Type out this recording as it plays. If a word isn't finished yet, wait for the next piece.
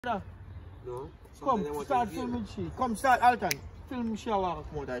No. Come, start filming she. Come, start, Alton. Film she walk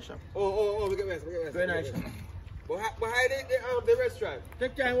come out of the shop. We get rest. Very nice. But how the restaurant?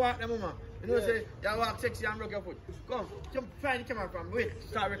 Take time walk them, mama. You know, say, you walk sexy and broke your foot. Come, find the camera from. Wait,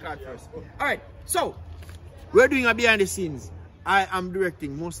 start record first. Alright, so, we're doing a behind the scenes. I am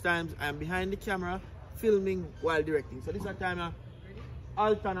directing. Most times, I am behind the camera, filming while directing. So this is a time,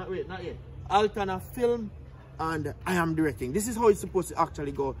 Altana, wait, not yet. Altana film, and I am directing. This is how it's supposed to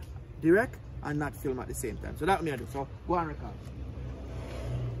actually go. Direct and not film at the same time. So that's what I do. So, go and record.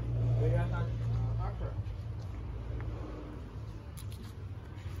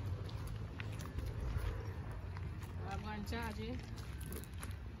 I'm going to charge you.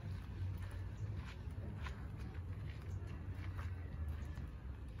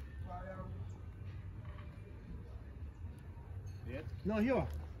 No, here.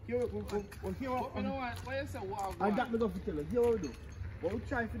 Here. You know what? Why you say wow? I got me go to tell you. Here what we do. What we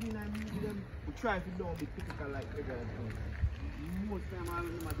try to do in our movie, them, we try to do be typical like every other thing. Most time I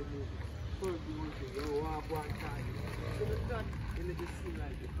remember the movie. First we want to say, yo, walk one time. So we start in the scene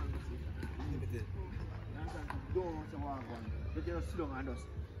like the conversation. You understand? Don't want to walk one. But you just sit down and just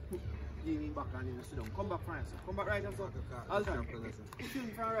put Jimmy back and then sit down. Come back France. Come back right and so. All the time. Put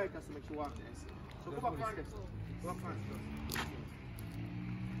him from right and so make you walk there. So come back France. Come back France first.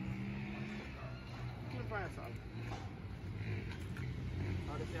 Come back France.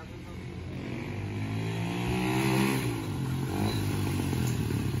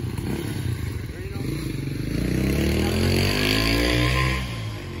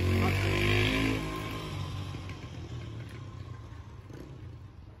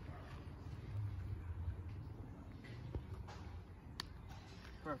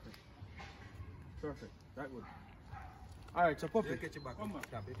 Perfect. That good. Alright, so Puppy. You catch it back on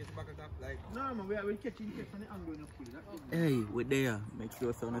top. You catch it back on top like. No, man, we catch it from the angle enough. Hey, we're there. Make sure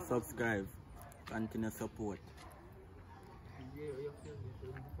you subscribe. Continue support.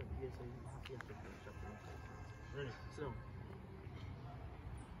 Ready? Sit down.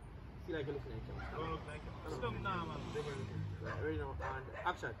 Feel like you're looking at each other. Don't look like it. Sit down now, man. Ready now, and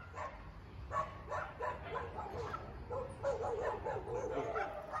action.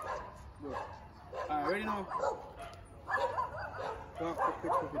 Good. Alright, ready now?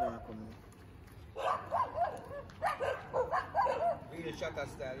 Really shutter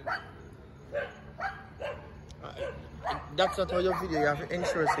style. That's not how your video. You have to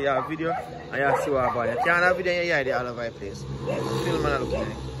ensure so you have video and you have to see what about it. You can't have video in your yard all over the place. Film and look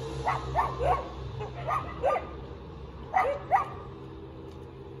like.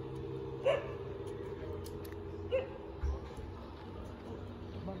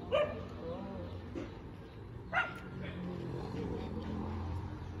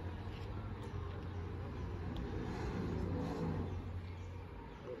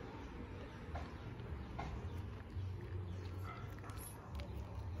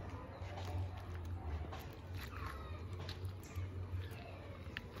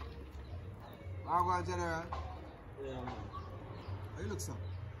 How go General? Yeah, man. How you look so?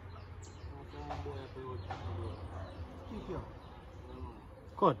 Keep here.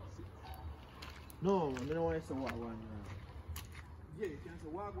 Cut. No, I don't want to say what one. Yeah, you can say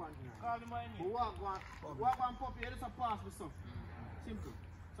walk one here. Call him by name. Walk one Puppy, just a pass with stuff. Simple.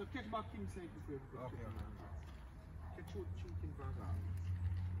 So catch back him say before you Okay. Catch shoot him from that.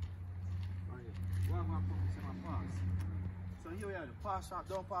 Walk one Puppy, say my pass. So here we are, pass out,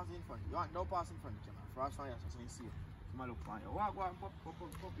 don't pass in front. You want don't pass in front of the camera. Fast one here so you see it. You might look fine. Walk one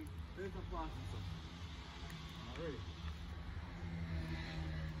Puppy, there's a pass and stuff. Alright.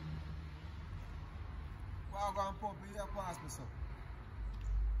 Walk on Puppy, you pass me so.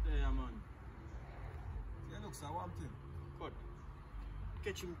 Yeah, man. You look so one thing. Cut.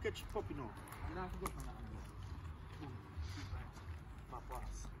 Catch Puppy now. You don't have to go from that angle. Boom. My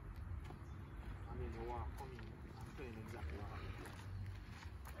pass. I mean, you want to come in and tell him exactly what happened.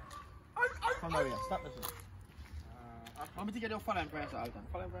 Come down here, stop this one. I'm going to get your following price all the time.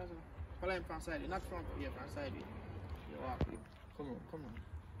 Following from side, not front, yeah, from side. You walk in. Come on.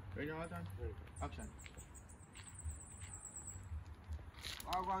 Ready all the time? Ready. Action.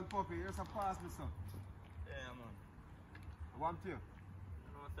 Walk on Puppy, you just a pass me so. Yeah, man. One two. I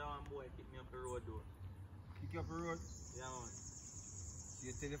know that one boy kick me up the road though. Kick you up the road. Yeah, man.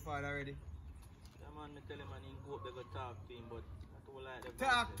 You tell your father already? Yeah, man, I tell him and he go up there go talk to him, but I don't like the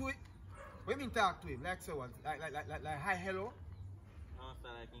Talk to it. What do you mean talk to him? Like so what? Like hi, hello? No,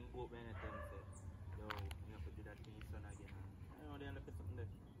 sir, like he go up there and tell him, say, yo, you have to do that to your son again. I know they end up with something there.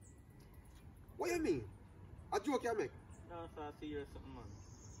 What you mean? A joke you make? No, sir, I see you're something, man.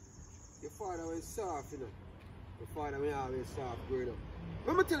 Your father was soft, you know. Your father was always soft growing up.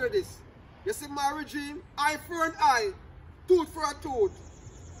 Let me tell you this. You see my regime, eye for an eye, tooth for a tooth.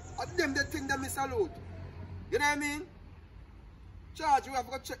 And them they think them is salute. You know what I mean? Charge, you have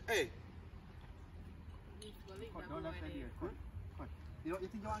to check. Hey. Cut down that idea. Cut. You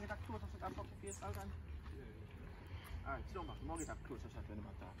think you want to get a closer shot and pop your face out? Alright, sit down back. You want to get a closer shot when you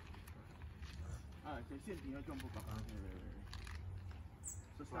attack. Alright, so same thing, you jump up back and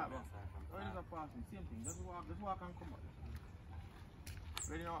so start back. When it's a passing, same thing. Just walk and come back.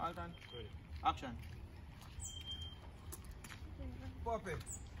 Ready now, Alton? Ready. Action. Poppy.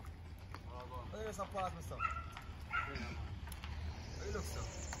 Where is a pass, Mr. How you look, sir?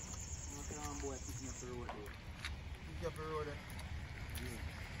 Boy, pick me up the road there. Pick you up the road there. Yeah.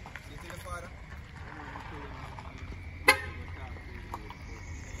 You see the father?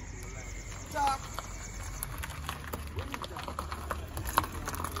 Talk.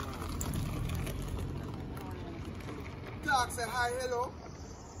 Talk, say hi, hello.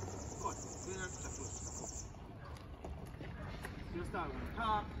 Cut. You start with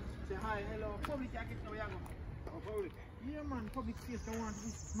talk, say hi, hello. Public, I get no young. Oh, public. Yeah, man, public face, I want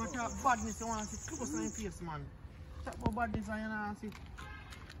this. Man, talk badness, I want to see close on your face, man. Talk about badness, I want to see.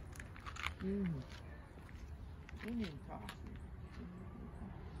 Talk.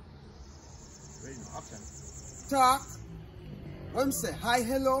 Ready now, action. Talk. When say hi,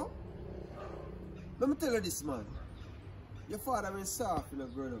 hello. Let me tell you this, man. Your father went soft, you know,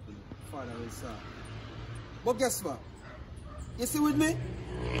 growing up, you know. Your father went soft. But guess what? You see with me?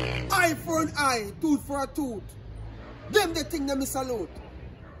 Eye for an eye, tooth for a tooth. Them they think them is salute.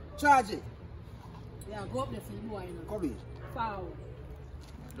 Charge it. Yeah, go up there for the boy, you know. Come here. Foul.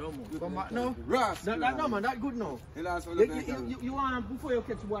 Don't move. Come back now. Rush. No, man, that good now. You want to, before you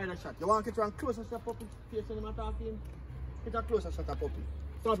catch boy in a shot, you want to catch one closer shot puppy face when I'm talking? Get a closer shot of puppy.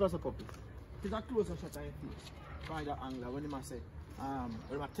 Start with a puppy. Get a closer shot of your face. Find that angle when he say,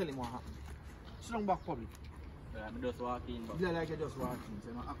 when I tell him what happened. Sit down back public. Yeah, I'm just walking back. Yeah, like you just walking.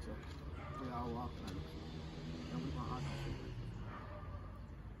 So I'm action. Yeah, I walk like this. And we can act.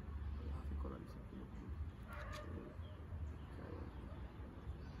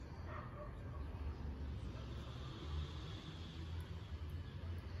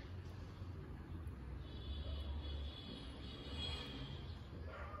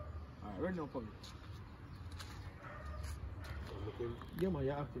 Alright, ready now, public. Yeah, man,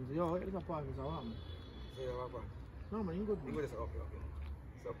 you're acting. Yo, it's a park, it's a what, man? So you have a No, man, you good, You man. go this, okay.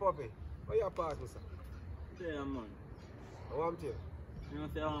 So, Poppy, where you pass, Mr.? Yeah, man. I want you. You know,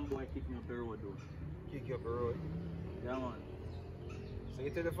 say one boy kick me up the road, though. Kick you up the road. Yeah, man. So you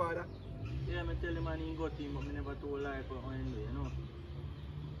tell the father? Yeah, I tell him and he got him, but I never told life what I do, you know.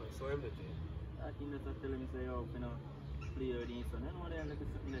 So him the thing. I think that's what tell him, say, yo, you know, play with his son. You know, they're like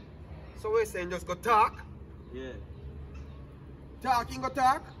something there. So we're saying just go talk? Yeah. Talking go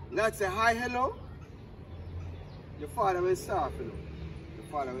talk? Let's say hi, hello. Your father went soft, you know. Your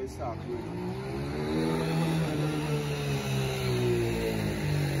father went soft, you know.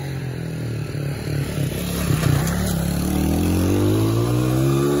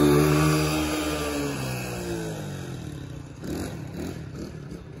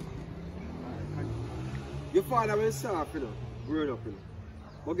 Your father went soft, you know, growing up, you know.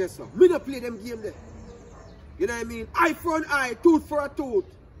 But guess what? Me don't play them game there. You know what I mean? Eye for an eye, tooth for a tooth.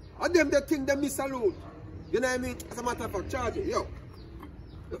 And them they think they miss salute. You know what I mean? As a matter of fact, charge it, yo.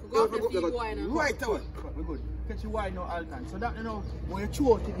 Go up there for the boy, now. Right away. We're good. Catch you wide now, Alton. So that, you know, when you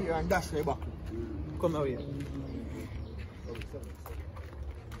chew out it here and dash right back. Come out here.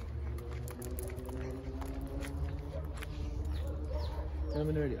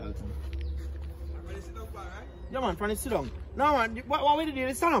 I'm ready, Alton. Yeah, man, Franny, sit down. No, man, what we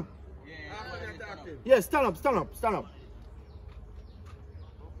did, stand up. Yes, stand up, stand up, stand up.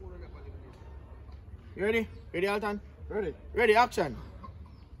 You ready? Ready, Alton? Ready. Ready, action.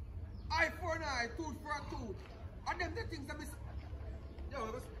 Eye for an eye, tooth for a tooth. And them the things that miss. Yo,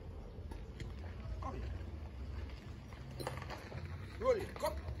 let's. Come here. Roll it,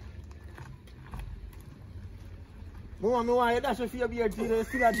 come. Mama, me want you dash for your beard, you know,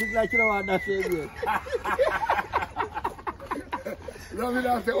 still a drink like you don't want dash for your beard. No, me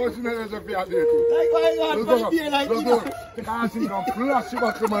not say, oh, she knows your beard there. Like, why not for your beard like you know? Can't see them flash you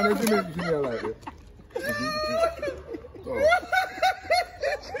back to man, if you make it like that.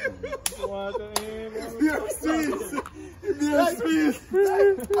 Beer squeeze! Beer squeeze!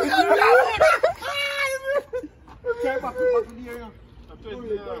 Try back to the area. At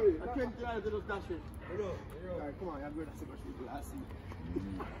 20 yards, just dash it. Alright, come on, you're going to see what people are seeing.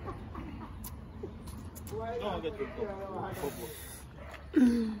 Don't get it.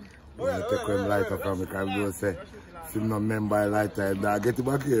 I take him lighter from me because you say, if you not member lighter, dog, get it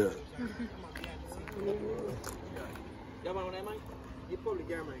back here. Yeah, man, when I man, you probably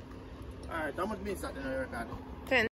get man. Alright, how much means that in a record?